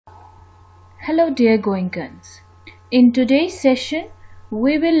Hello dear Goenkans. In today's session,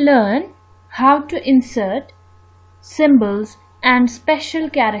 we will learn how to insert symbols and special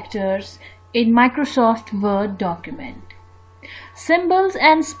characters in Microsoft Word document. Symbols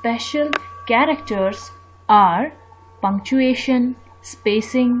and special characters are punctuation,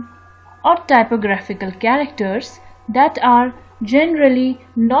 spacing, or typographical characters that are generally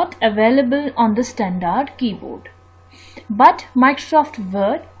not available on the standard keyboard. But Microsoft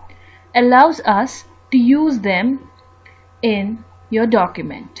Word allows us to use them in your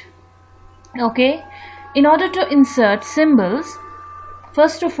document. Okay, in order to insert symbols,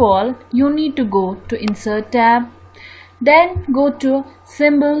 first of all you need to go to Insert tab, then go to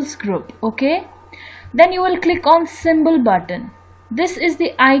Symbols group. Okay, then you will click on Symbol button. This is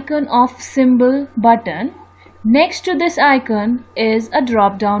the icon of symbol button. Next to this icon is a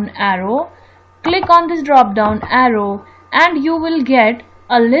drop down arrow. Click on this drop down arrow and you will get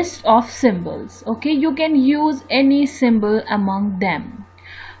a list of symbols. Okay, you can use any symbol among them.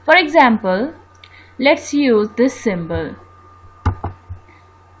 For example, let's use this symbol.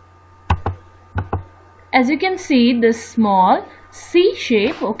 As you can see, this small C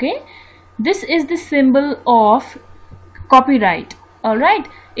shape, okay, this is the symbol of copyright. Alright,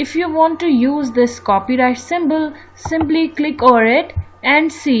 if you want to use this copyright symbol, simply click over it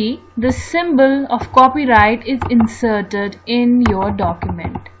and see the symbol of copyright is inserted in your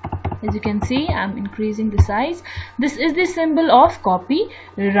document. As you can see, I'm increasing the size. This is the symbol of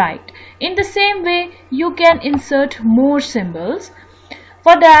copyright. In the same way, you can insert more symbols.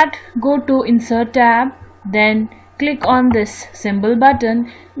 For that, go to Insert tab, then click on this symbol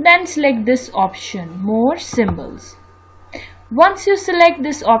button, then select this option, More Symbols. Once you select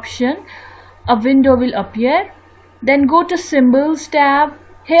this option, a window will appear. Then go to Symbols tab.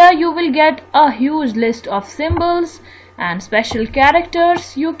 Here you will get a huge list of symbols and special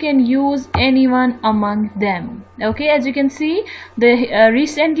characters. You can use anyone among them. Okay, as you can see, the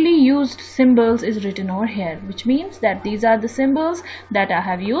recently used symbols is written over here, which means that these are the symbols that I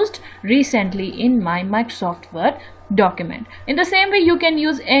have used recently in my Microsoft Word document. In the same way, you can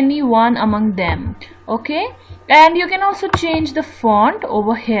use any one among them. Okay, and you can also change the font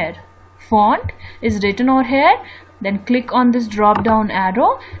over here. Font is written over here. Then click on this drop down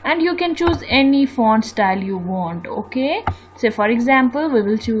arrow and you can choose any font style you want. Okay, so for example, we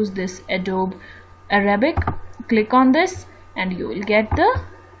will choose this Adobe Arabic. Click on this and you will get the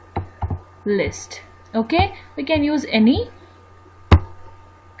list. Okay, we can use any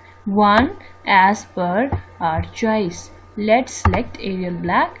one as per our choice. Let's select Arial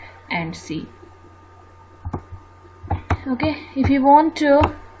Black and see. Okay, if you want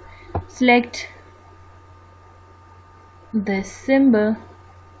to select this symbol,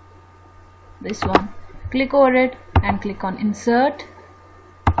 this one, click over it and click on Insert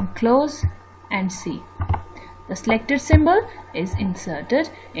and close and see. The selected symbol is inserted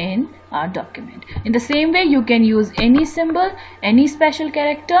in our document. In the same way, you can use any symbol, any special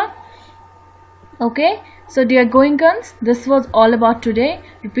character. Okay, so dear Goenkans, this was all about today.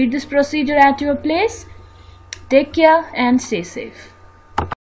 Repeat this procedure at your place. Take care and stay safe.